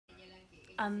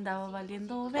Andaba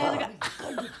valiendo verga.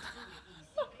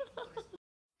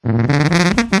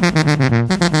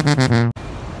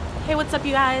 Hey, what's up,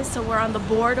 you guys? So we're on the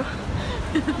board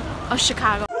of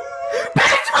Chicago.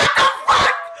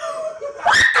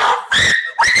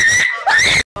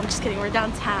 I'm just kidding, we're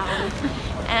downtown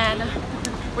and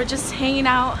we're just hanging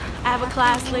out. I have a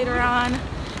class later on.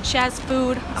 She has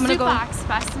food. I'm gonna go.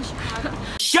 Best in Chicago.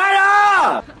 Shut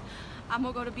up! I'm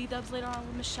gonna go to B-Dubs later on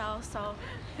with Michelle, so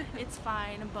it's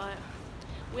fine. But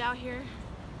we out here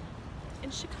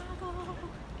in Chicago.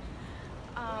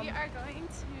 We are going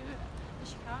to the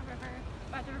Chicago River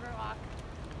by the Riverwalk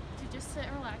to just sit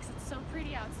and relax. It's so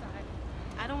pretty outside.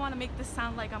 I don't want to make this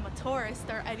sound like I'm a tourist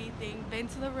or anything. Been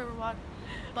to the Riverwalk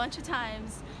a bunch of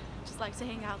times. Just like to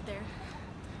hang out there.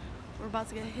 We're about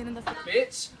to get hit in the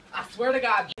Bitch, I swear to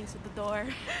God. face with the door,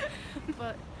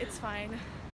 but it's fine.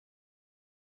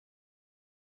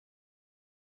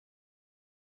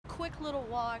 Quick little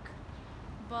walk,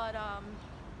 but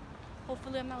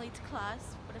hopefully I'm not late to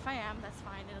class. But if I am, that's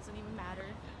fine. It doesn't even matter.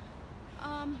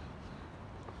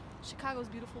 Chicago's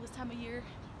beautiful this time of year.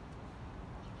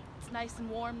 It's nice and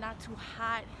warm, not too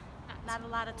hot. Not a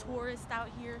lot of tourists out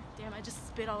here. Damn, I just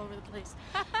spit all over the place.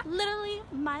 Literally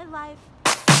my life.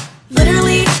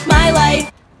 Literally my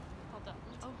life. Hold up.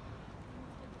 Oh.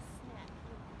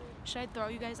 Should I throw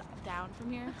you guys down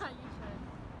from here?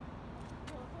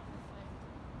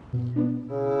 You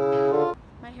should.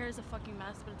 My hair is a fucking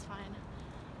mess, but it's fine.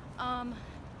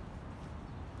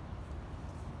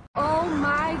 Oh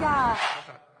my god.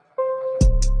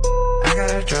 I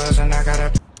got a drugs and I got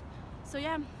a. So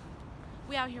yeah,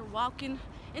 we out here walking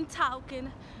and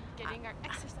talking. Getting our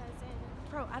exercise in.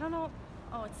 Bro, I don't know.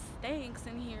 Oh, it stinks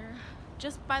in here.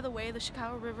 Just by the way, the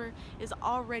Chicago River is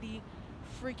already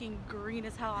freaking green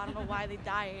as hell. I don't know why they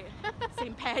dye it.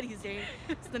 St. Patty's Day.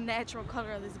 It's the natural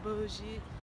color of this bullshit.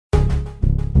 I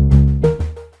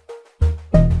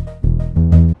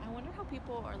wonder how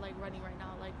people are like running right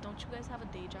now. Like, don't you guys have a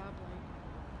day job? Like,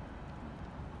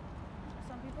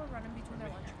 some people are running between their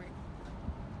lunch break.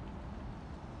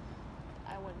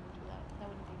 I wouldn't do that. That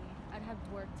wouldn't be me. I'd have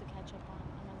work to catch up on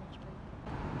my lunch break.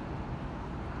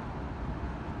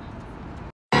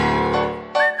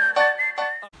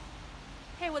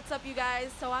 Hey, what's up, you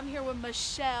guys? So I'm here with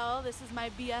Michelle. This is my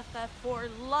BFF for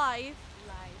life.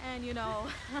 And you know,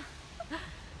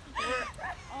 we're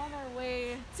on our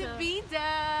way to B-Dubs.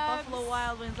 Buffalo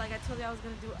Wild Wings, like I told you I was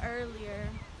gonna do earlier.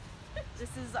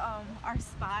 This is our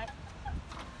spot.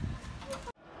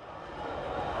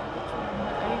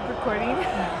 Are you recording?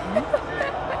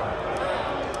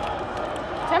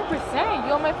 10%?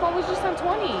 Yo, my phone was just on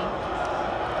 20.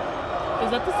 Is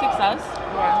that the 6S?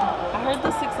 Yeah. I heard the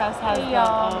 6S has Hey,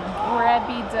 y'all. We're at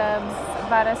B-Dubs,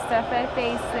 about to stuff our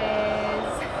faces.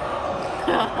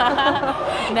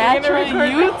 natural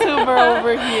YouTuber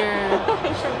over here.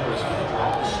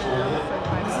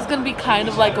 This is gonna be kind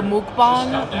of like a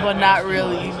mukbang, but not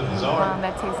really.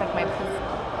 That tastes like my pussy.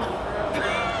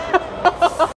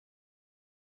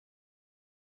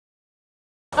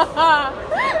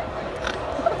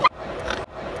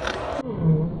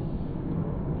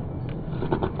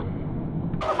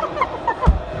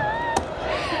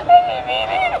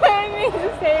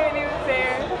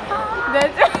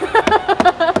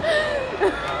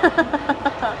 I'm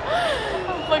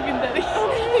fucking dead.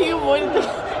 You wanted to.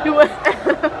 You want.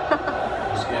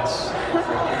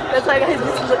 That's like I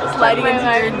just sliding into your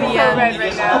I'm so red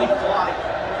right now.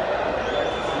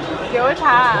 Yo, it's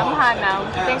hot. I'm hot now.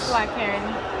 Thanks a lot, Karen.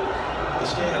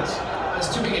 There's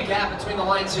too big a gap between the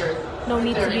lines here. No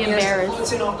need to be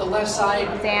embarrassed. In off the left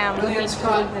side. Damn, looking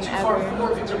cooler than ever.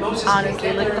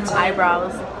 Honestly, look at them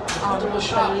eyebrows.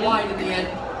 Shot wide in the end.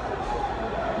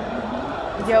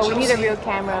 Yo, we need a real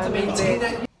camera.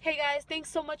 Hey guys, thanks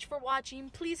so much for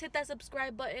watching. Please hit that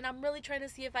subscribe button. I'm really trying to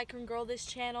see if I can grow this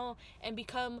channel and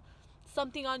become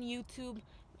something on YouTube.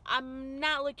 I'm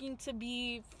not looking to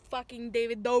be fucking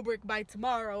David Dobrik by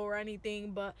tomorrow or anything,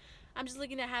 but I'm just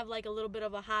looking to have like a little bit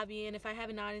of a hobby, and if I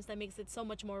have an audience, that makes it so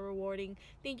much more rewarding.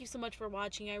 Thank you so much for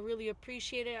watching. I really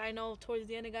appreciate it. I know towards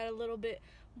the end it got a little bit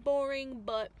boring,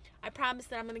 but I promise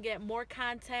that I'm gonna get more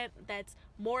content that's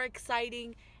more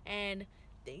exciting, and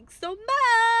thanks so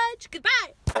much.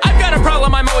 Goodbye. I've got a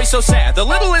problem, I'm always so sad. The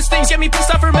littlest things get me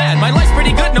pissed off or mad. My life's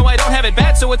pretty good, no I don't have it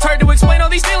bad, so it's hard to explain all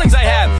these feelings I have.